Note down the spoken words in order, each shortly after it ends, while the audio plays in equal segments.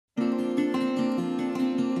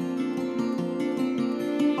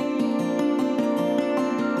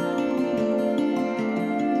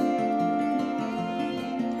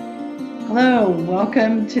Hello,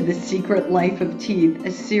 welcome to The Secret Life of Teeth,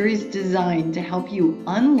 a series designed to help you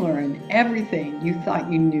unlearn everything you thought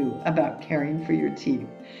you knew about caring for your teeth.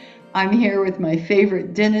 I'm here with my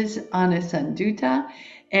favorite dentist, Anna Sanduta,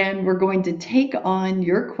 and we're going to take on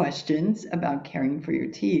your questions about caring for your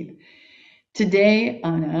teeth. Today,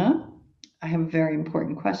 Anna, I have a very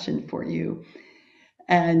important question for you.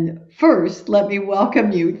 And first, let me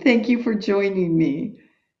welcome you. Thank you for joining me.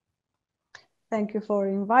 Thank you for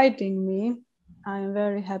inviting me. I am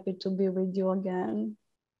very happy to be with you again.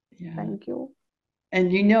 Yeah. Thank you.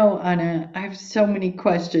 And you know, Anna, I have so many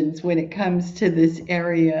questions when it comes to this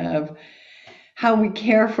area of how we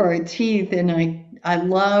care for our teeth. And I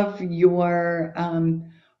love your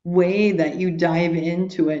way that you dive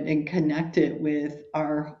into it and connect it with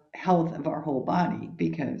our health of our whole body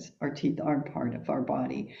because our teeth are part of our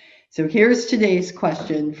body. So here's today's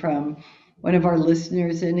question from one of our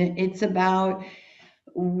listeners, and it's about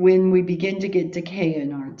when we begin to get decay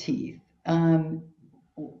in our teeth.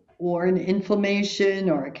 Or an inflammation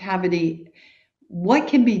or a cavity, what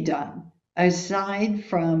can be done aside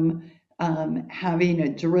from having a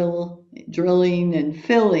drilling and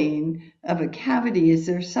filling of a cavity? Is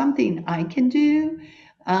there something I can do?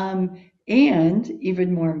 And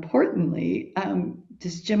even more importantly,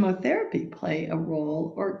 does chemotherapy play a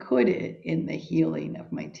role or could it in the healing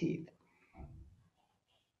of my teeth?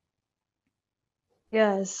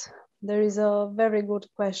 Yes, there is a very good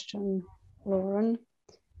question, Lauren.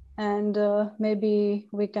 And maybe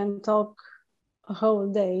we can talk a whole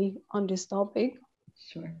day on this topic.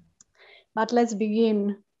 Sure. But let's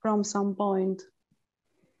begin from some point.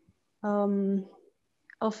 A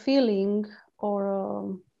feeling or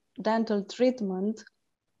a dental treatment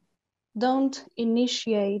don't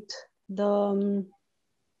initiate the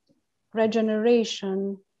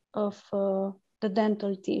regeneration of the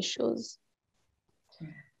dental tissues.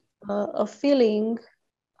 A feeling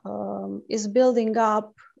is building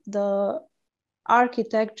up the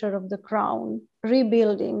architecture of the crown,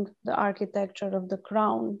 rebuilding the architecture of the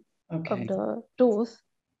crown of the tooth,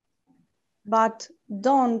 but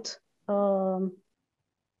don't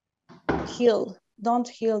heal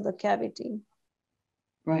the cavity.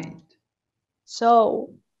 Right.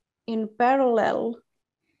 So in parallel,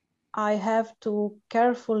 I have to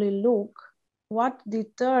carefully look what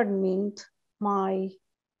determined my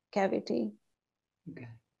cavity. Okay.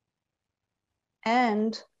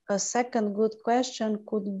 And a second good question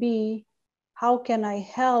could be, how can I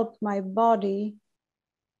help my body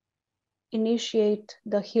initiate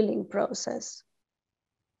the healing process?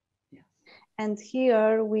 Yes. And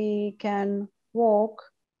here we can walk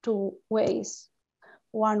two ways.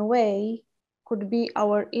 One way could be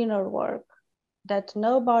our inner work that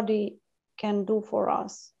nobody can do for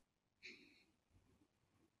us.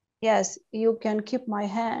 Yes, you can keep my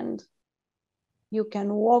hand, you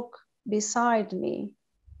can walk beside me,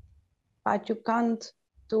 but you can't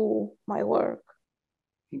do my work.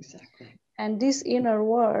 Exactly. And this inner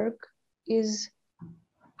work is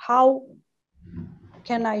how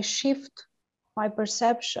can I shift my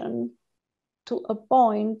perception to a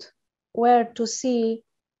point where to see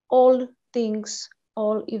all things,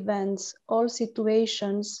 all events, all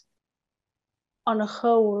situations on a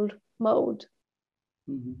whole mode.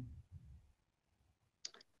 Mm-hmm.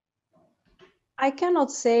 I cannot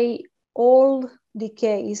say all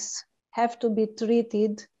decays have to be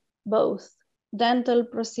treated both dental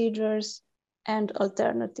procedures and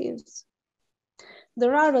alternatives.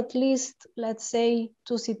 There are at least, let's say,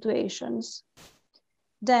 two situations.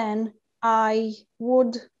 Then I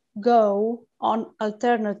would go on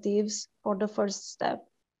alternatives for the first step.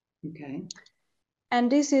 Okay.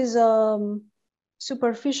 And this is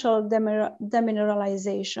superficial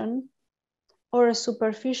demineralization or a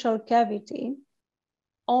superficial cavity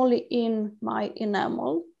only in my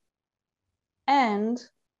enamel, and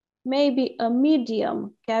maybe a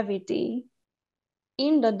medium cavity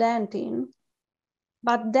in the dentin,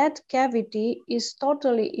 but that cavity is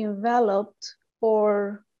totally enveloped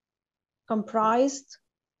or comprised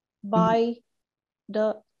Mm-hmm. by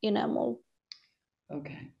the enamel.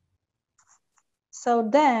 Okay. So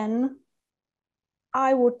then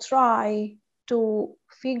I would try to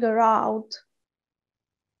figure out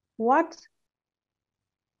what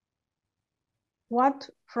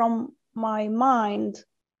from my mind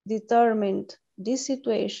determined this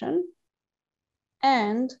situation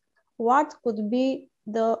and what could be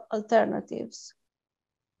the alternatives.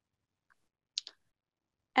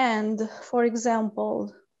 And for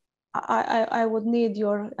example, I would need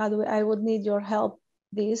your help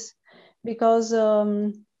this because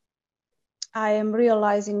I am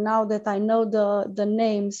realizing now that I know the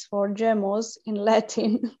names for gemos in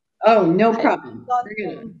Latin. Oh, no problem. Bring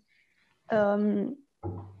it on.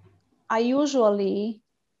 I usually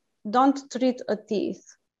don't treat a teeth.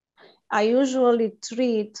 I usually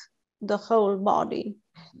treat the whole body.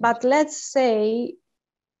 But let's say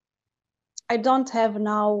I don't have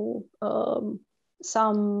now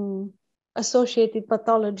some associated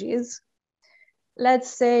pathologies. Let's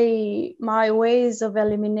say my ways of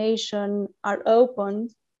elimination are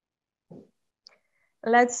opened.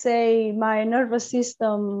 Let's say my nervous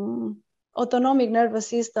system, autonomic nervous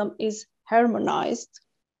system is harmonized.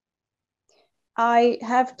 I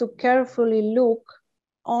have to carefully look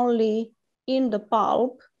only in the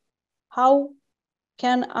pulp. How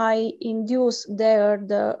can I induce there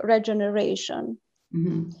the regeneration?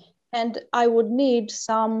 Mm-hmm. And I would need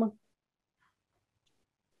some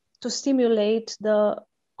to stimulate the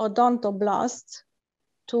odontoblasts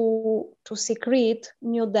to secrete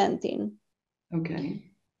new dentin. Okay.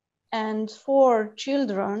 And for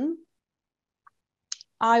children,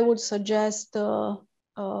 I would suggest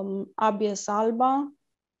Abies alba.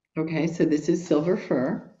 Okay, so this is silver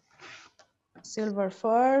fir. Silver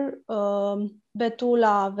fir,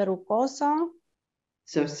 Betula verrucosa.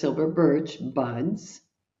 So silver birch buds.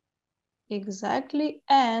 Exactly,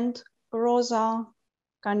 and Rosa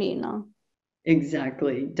canina.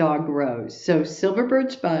 Exactly, dog rose. So silver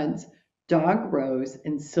birch buds, dog rose,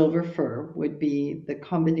 and silver fir would be the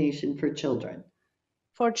combination for children.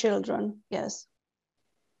 For children, yes.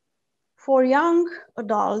 For young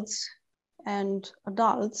adults and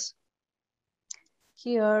adults,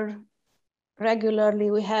 here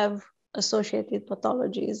regularly we have associated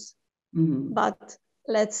pathologies. Mm-hmm. But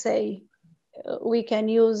let's say we can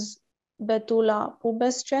use Betula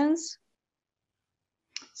pubescens.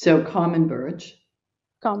 So common birch.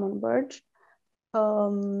 Common birch.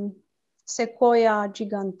 Sequoia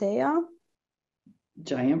gigantea.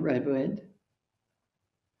 Giant redwood.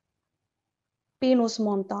 Pinus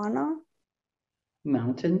montana.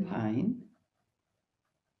 Mountain pine.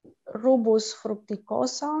 Rubus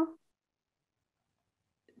fructicosa.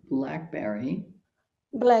 Blackberry.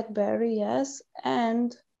 Blackberry, yes.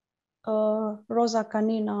 And Rosa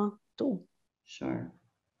canina too. Sure.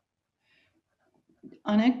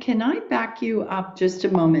 Anna, can I back you up just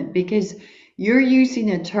a moment? Because you're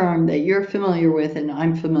using a term that you're familiar with and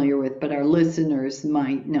I'm familiar with, but our listeners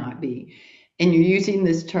might not be. And you're using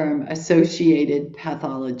this term associated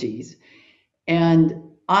pathologies.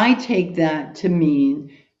 And I take that to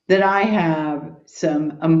mean that I have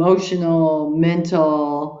some emotional,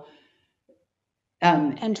 mental,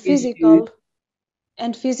 and physical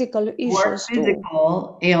issues or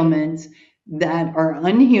physical ailments that are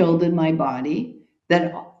unhealed in my body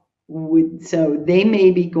that would, so they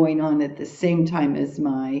may be going on at the same time as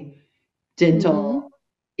my dental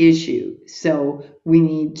issue. So we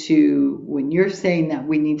need to, when you're saying that,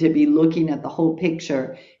 we need to be looking at the whole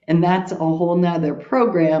picture, and that's a whole nother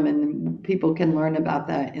program, and people can learn about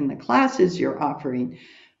that in the classes you're offering.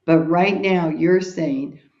 But right now you're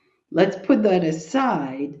saying, let's put that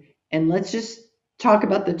aside and let's just talk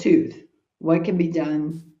about the tooth. What can be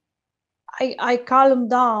done? I've calmed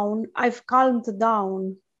down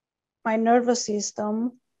my nervous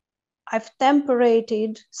system. I've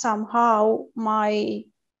temperated somehow my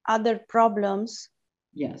other problems.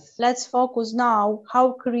 Yes. Let's focus now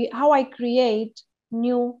how I create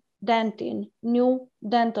new dentin, new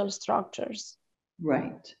dental structures.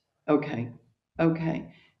 Right. Okay.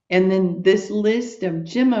 Okay. And then this list of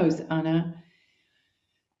Jimmos, Anna,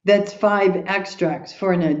 that's 5 extracts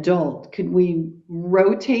for an adult. Could we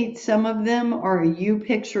rotate some of them, or are you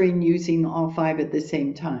picturing using all 5 at the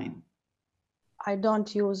same time? I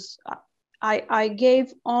don't use, I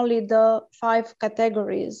gave only the 5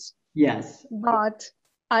 categories. Yes. But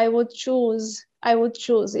I would choose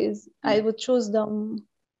them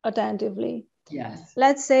attentively. Yes.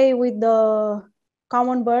 Let's say with the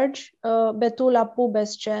common birch, Betula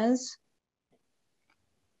pubescens,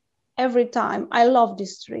 every time I love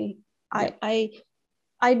this tree. Yeah. I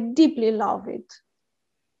deeply love it.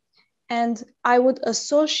 And I would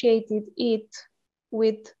associate it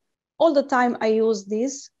with, all the time I use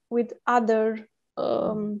this with other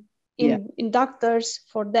inductors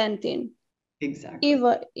for dentin. Exactly.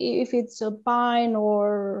 Even if it's a pine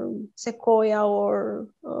or sequoia or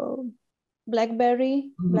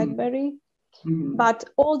blackberry. But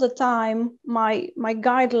all the time, my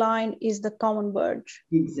guideline is the common birch.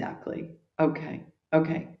 Exactly. Okay.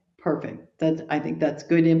 Perfect. I think that's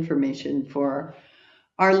good information for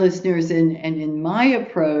our listeners. And in my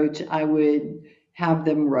approach, I would have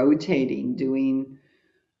them rotating, doing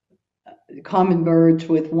common birch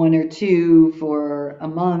with 1 or 2 for a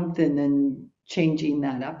month, and then changing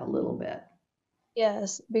that up a little bit.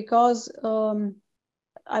 Yes, because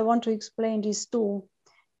I want to explain this too.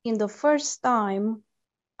 In the first time,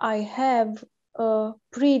 I have a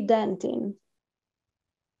pre-dentin.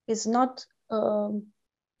 It's not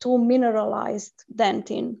too mineralized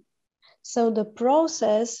dentin. So the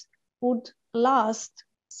process would last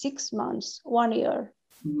 6 months, 1 year.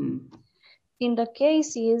 Mm-hmm. In the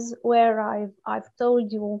cases where I've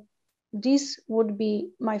told you this would be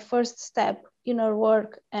my first step, inner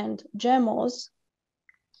work and gemos,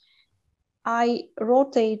 I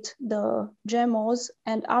rotate the gemos,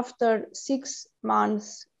 and after 6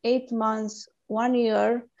 months, 8 months, 1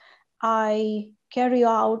 year, I carry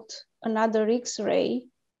out another X-ray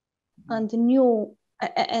and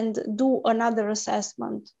do another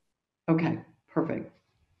assessment. Okay, perfect.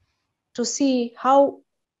 To see how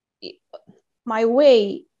my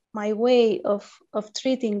way of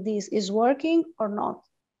treating this is working or not.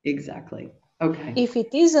 Exactly. Okay. If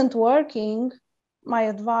it isn't working, my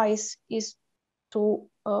advice is to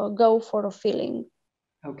go for a filling.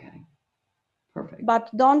 Okay. Perfect. But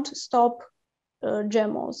don't stop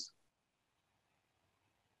gemos.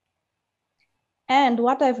 And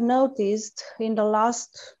what I've noticed in the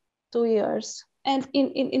last 2 years and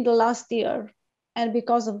in the last year, and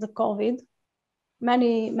because of the COVID,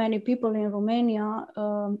 many people in Romania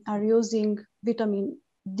are using vitamin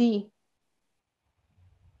D.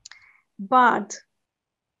 But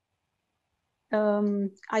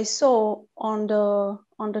I saw on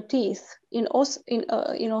the teeth in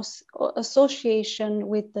association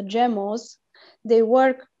with the gemos, they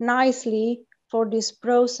work nicely for this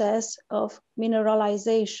process of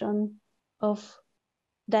mineralization of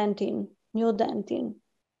dentin, new dentin.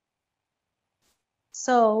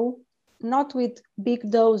 So not with big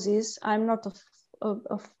doses. I'm not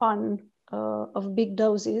a fan of big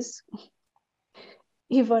doses,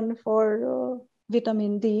 even for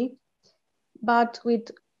vitamin D. But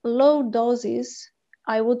with low doses,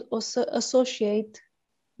 I would also associate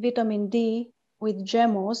vitamin D with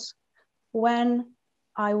gemos when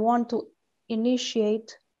I want to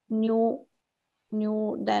initiate new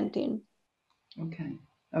dentin. Okay.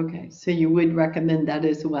 Okay. So you would recommend that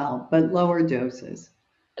as well, but lower doses.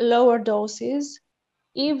 Lower doses,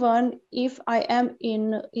 even if I am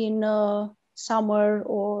in summer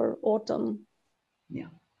or autumn. Yeah.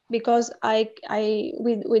 Because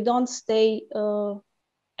we don't stay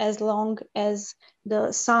as long as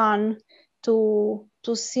the sun to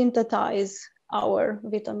synthesize our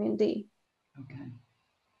vitamin D. Okay.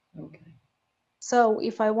 Okay. So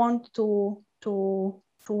if I want to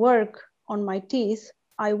work on my teeth,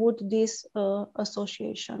 I would this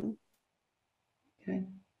association. Okay.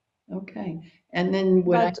 Okay. And then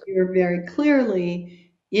what I But hear very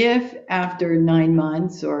clearly, if after 9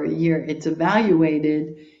 months or a year it's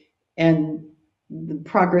evaluated and the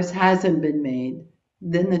progress hasn't been made,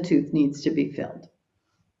 then the tooth needs to be filled.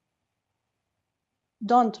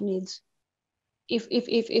 don't need.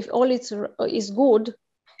 If all is good,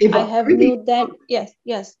 If I have everything, new then yes.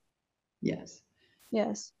 yes.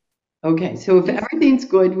 Okay, so if If everything's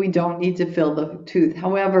good, we don't need to fill the tooth.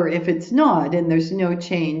 However, if it's not and there's no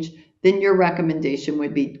change, then your recommendation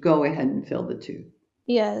would be go ahead and fill the tooth.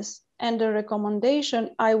 yes, and the recommendation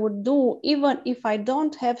I would do, even if I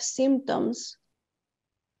don't have symptoms,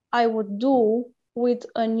 I would do with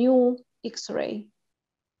a new X-ray.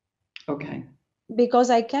 Okay. Because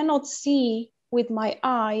I cannot see with my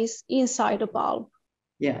eyes inside the bulb.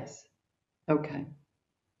 Yes. Okay.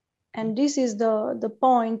 And this is the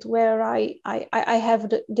point where I have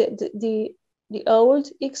the old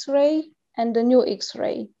X-ray and the new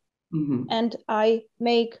X-ray, and I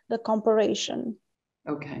make the comparison.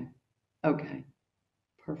 Okay. Okay.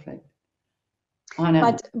 Perfect.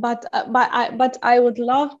 But I would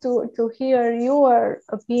love to hear your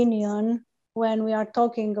opinion when we are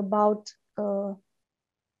talking about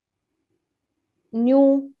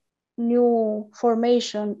new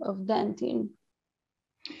formation of dentin.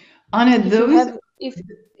 Anna, If you those, have, if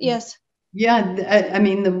yes, yeah, I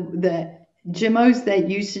mean the gemos that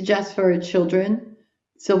you suggest for children,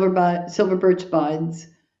 silver birch buds,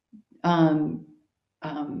 um,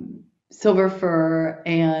 silver fir,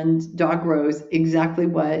 and dog rose, exactly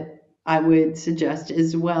what I would suggest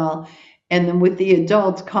as well. And then with the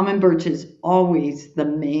adults, common birch is always the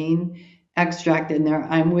main extract in there.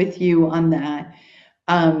 I'm with you on that.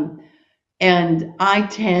 Um, and I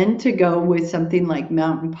tend to go with something like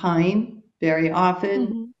mountain pine very often.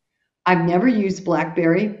 mm-hmm. I've never used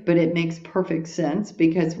blackberry, but it makes perfect sense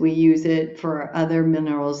because we use it for other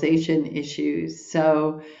mineralization issues.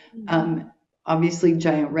 So obviously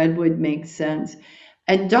giant redwood makes sense.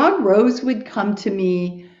 And dog rose would come to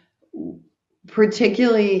me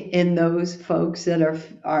particularly in those folks that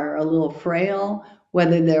are a little frail,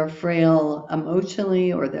 whether they're frail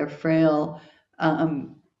emotionally or they're frail,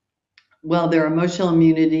 their emotional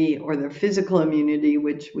immunity or their physical immunity,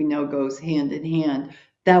 which we know goes hand in hand,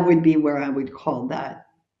 that would be where I would call that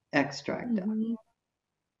extract.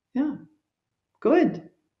 Yeah, good.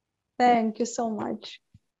 Thank you so much.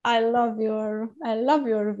 I love your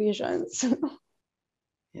visions.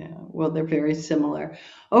 Yeah, well, they're very similar.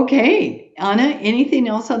 Okay, Anna, anything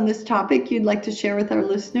else on this topic you'd like to share with our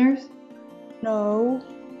listeners? No,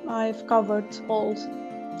 I've covered all.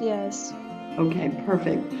 Yes. Okay,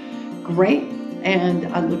 perfect. Great. And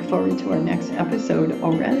I look forward to our next episode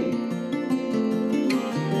already.